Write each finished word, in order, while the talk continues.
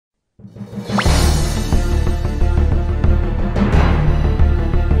Hey,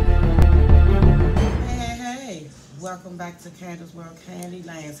 welcome back to Candace World Candy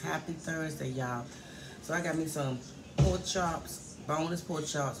Lands. Happy Thursday, y'all. So I got me some pork chops, boneless pork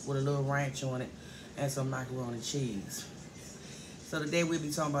chops with a little ranch on it, and some macaroni and cheese. So today we'll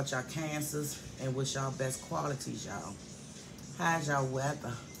be talking about y'all cancers and what's y'all best qualities, y'all. How's y'all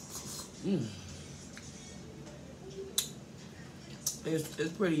weather? It's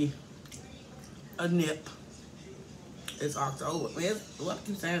pretty a nip. It's October. I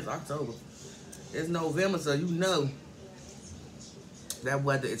keep saying it's October. It's November, so you know that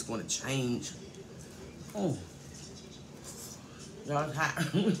weather is going to change. Y'all, it's hot.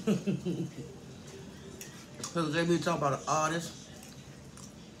 So today we talking about an artist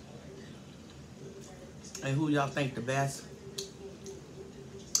and who y'all think the best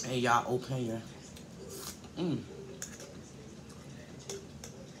and y'all opinion.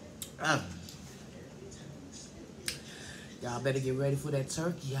 Y'all better get ready for that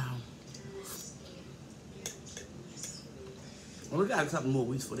turkey, y'all. Well, we got a couple more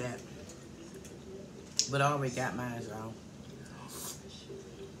weeks for that. But I already got mine, y'all.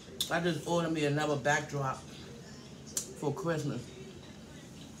 I just ordered me another backdrop for Christmas.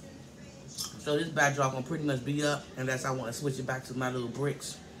 So this backdrop gonna pretty much be up unless I want to switch it back to my little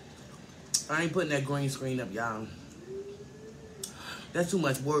bricks. I ain't putting that green screen up, y'all. That's too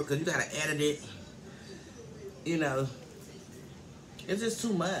much work because you gotta edit it. You know, it's just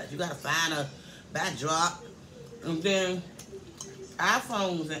too much. You gotta find a backdrop, and then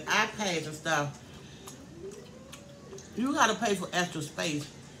iPhones and iPads and stuff, you gotta pay for extra space.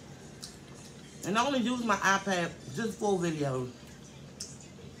 And I only use my iPad just for videos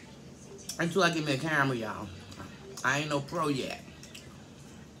until I get me a camera, y'all. I ain't no pro yet.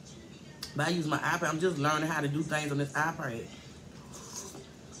 But I use my iPad. I'm just learning how to do things on this iPad.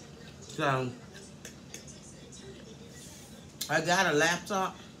 So, I got a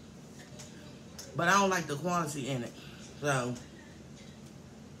laptop, but I don't like the quality in it. So,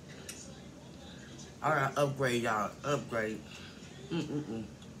 I gotta upgrade, y'all. Upgrade.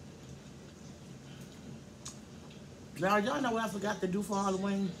 Y'all know what I forgot to do for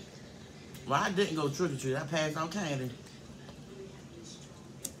Halloween? Well, I didn't go trick-or-treat. I passed out candy.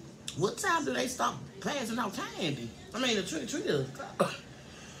 What time do they stop passing out candy? I mean, the trick-or-treaters.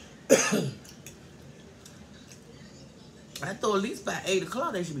 I thought at least by 8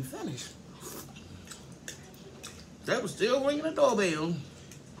 o'clock they should be finished. They was still ringing the doorbell.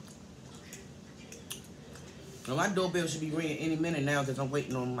 Well, my doorbell should be ringing any minute now because I'm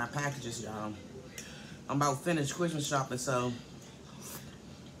waiting on my packages, y'all. I'm about finished Christmas shopping, so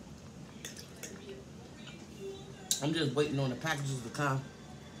I'm just waiting on the packages to come.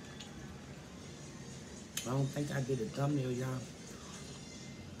 I don't think I did a thumbnail, y'all.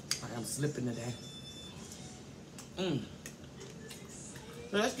 I am slipping today.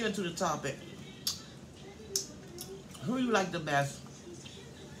 So let's get into the topic. Who you like the best?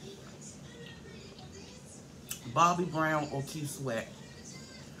 Bobby Brown or Keith Sweat?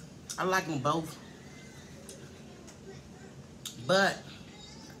 I like them both. But,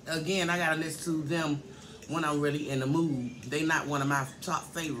 again, I gotta listen to them when I'm really in the mood. They not one of my top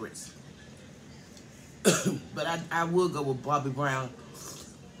favorites. But I will go with Bobby Brown.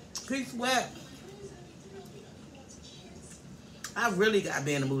 Keith Sweat, I really gotta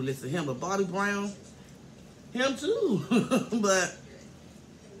be in the mood to listen to him. But Bobby Brown, him too. But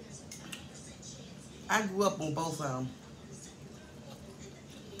I grew up on both of them.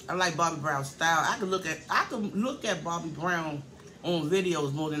 I like Bobby Brown's style. I can look at Bobby Brown on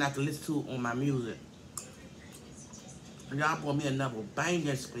videos more than I can listen to on my music. Y'all bought me another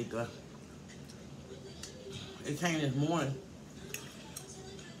banging speaker. It came this morning.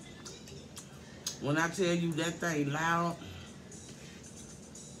 When I tell you that thing loud,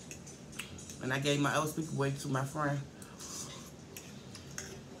 and I gave my other speaker away to my friend,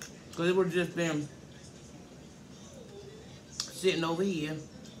 because it would just been sitting over here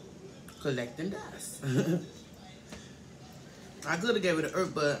collecting dust. I could have gave it to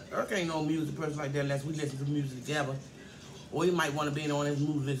Irk, but Irk ain't no music person like that unless we listen to music together. Or he might want to be on his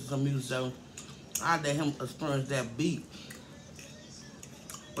mood, listen to some music, so I let him experience that beat.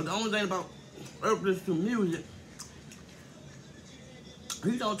 But the only thing about Irk listening to music,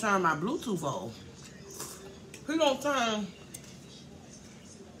 he don't turn my Bluetooth off. He don't turn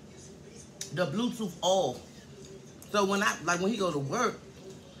the Bluetooth off. So when when he go to work,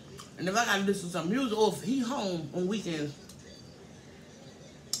 and if I gotta listen to some music, or if he home on weekends,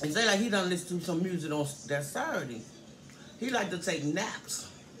 and say like he done listen to some music on that Saturday, he like to take naps.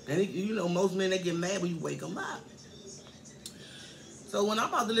 And you know, most men, they get mad when you wake them up. So when I'm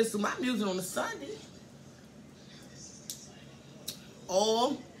about to listen to my music on a Sunday,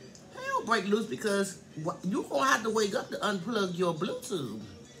 or hell break loose because you're going to have to wake up to unplug your Bluetooth.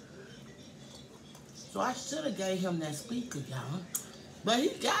 So I should have gave him that speaker, y'all. But he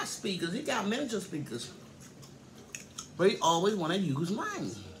got speakers. He got miniature speakers. But he always want to use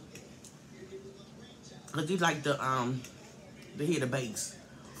mine. Because he like to hear the bass.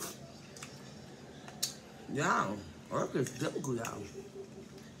 Y'all, work is difficult, y'all.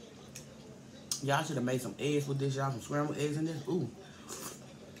 Y'all should have made some eggs with this, y'all. Some scrambled eggs in this. Ooh.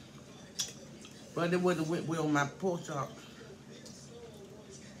 But it wouldn't went well on my pork chop.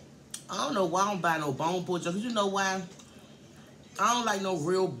 I don't know why I don't buy no bone pork chop. Cause you know why? I don't like no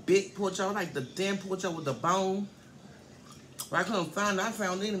real big pork chop. I like the thin pork chop with the bone. But I couldn't find it. I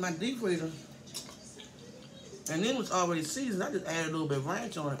found it in my deep freezer. And it was already seasoned. I just added a little bit of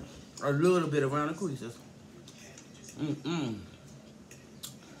ranch on it. A little bit around the creases.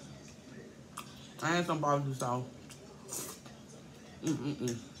 I had some barbecue sauce.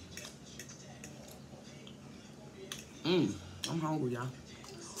 I'm hungry, y'all.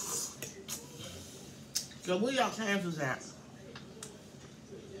 So where y'all cancers at?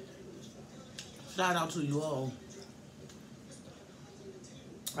 Shout out to you all.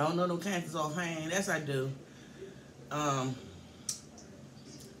 I don't know no cancers offhand. Yes, I do. Girl,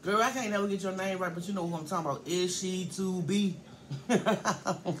 I can't never get your name right, but you know who I'm talking about. Is she to be?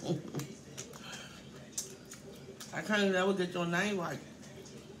 I can't never get your name right.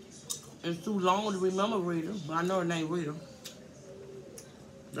 It's too long to remember Rita, but I know her name Rita.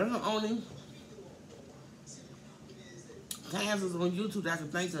 That's the only cancers on YouTube that I can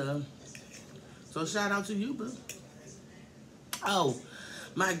think of. So shout out to you, boo. Oh,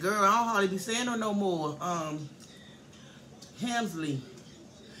 my girl, I don't hardly be saying her no more. Hemsley.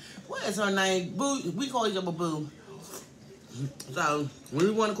 What is her name? Boo. We call each other Boo. So when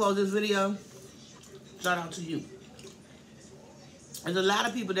we want to close this video, shout out to you. There's a lot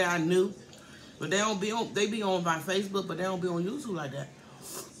of people that I knew, but they don't be on. They be on my Facebook, but they don't be on YouTube like that.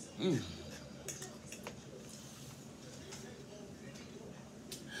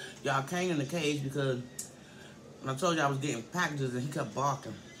 Y'all came in the cage because when I told you I was getting packages and he kept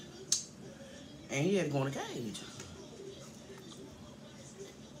barking, and he had to go in the cage.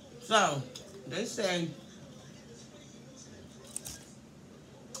 So they say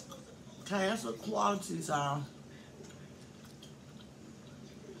cancer qualities are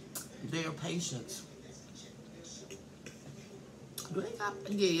their patience. Do they got,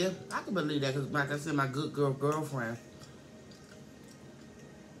 yeah, I can believe that because, like I said, my good girlfriend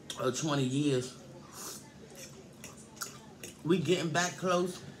of 20 years, we getting back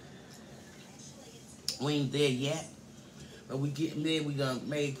close. We ain't there yet, but we getting there. We done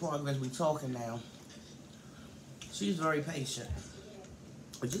made progress. We talking now. She's very patient.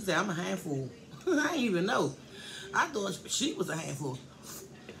 But she said, I'm a handful. I didn't even know. I thought she was a handful.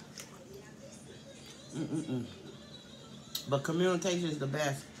 But communication is the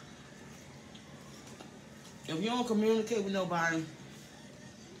best. If you don't communicate with nobody,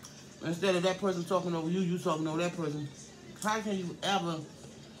 instead of that person talking over you, you talking over that person, how can you ever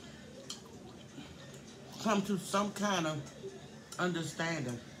come to some kind of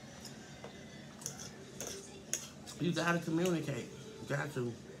understanding? You gotta communicate. You got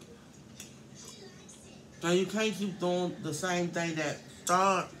to. And you can't keep doing the same thing that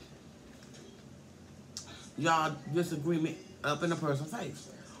start y'all disagreement up in a person's face.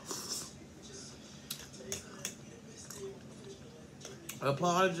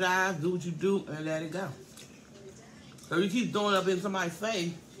 Apologize, do what you do, and let it go. So you keep throwing up in somebody's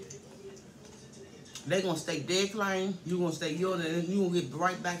face, they're gonna stake their claim, you're gonna stake yours, and you're gonna get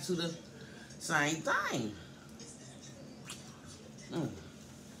right back to the same thing.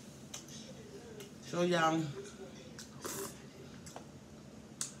 So y'all,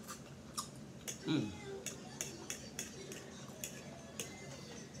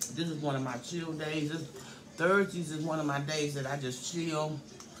 this is one of my chill days. Thursdays is one of my days that I just chill,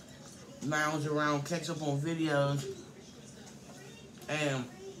 lounge around, catch up on videos, and,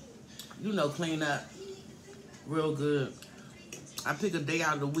 you know, clean up real good. I pick a day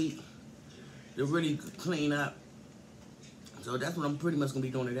out of the week to really clean up. So that's what I'm pretty much going to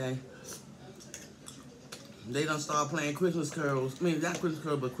be doing today. They done start playing Christmas carols. I mean, not Christmas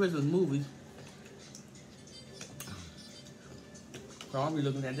carols, but Christmas movies. So I'll be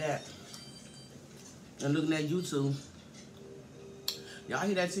looking at that. And looking at YouTube. Y'all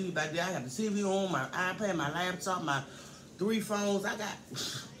hear that TV back there? I got the TV on, my iPad, my laptop, my 3 phones. I got...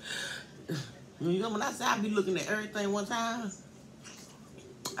 You know, when I say I be looking at everything one time,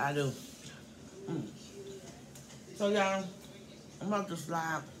 I do. So y'all, I'm about to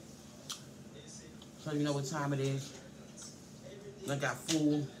slide so you know what time it is. I got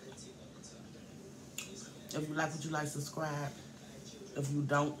food. If you like what you like, subscribe. If you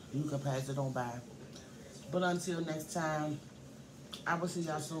don't, you can pass it on by. But until next time, I will see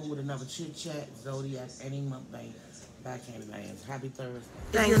y'all soon with another chit chat, Zodiac, any mukbang, back Candyland. Happy Thursday.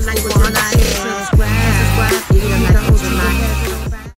 Thanks for watching. Subscribe.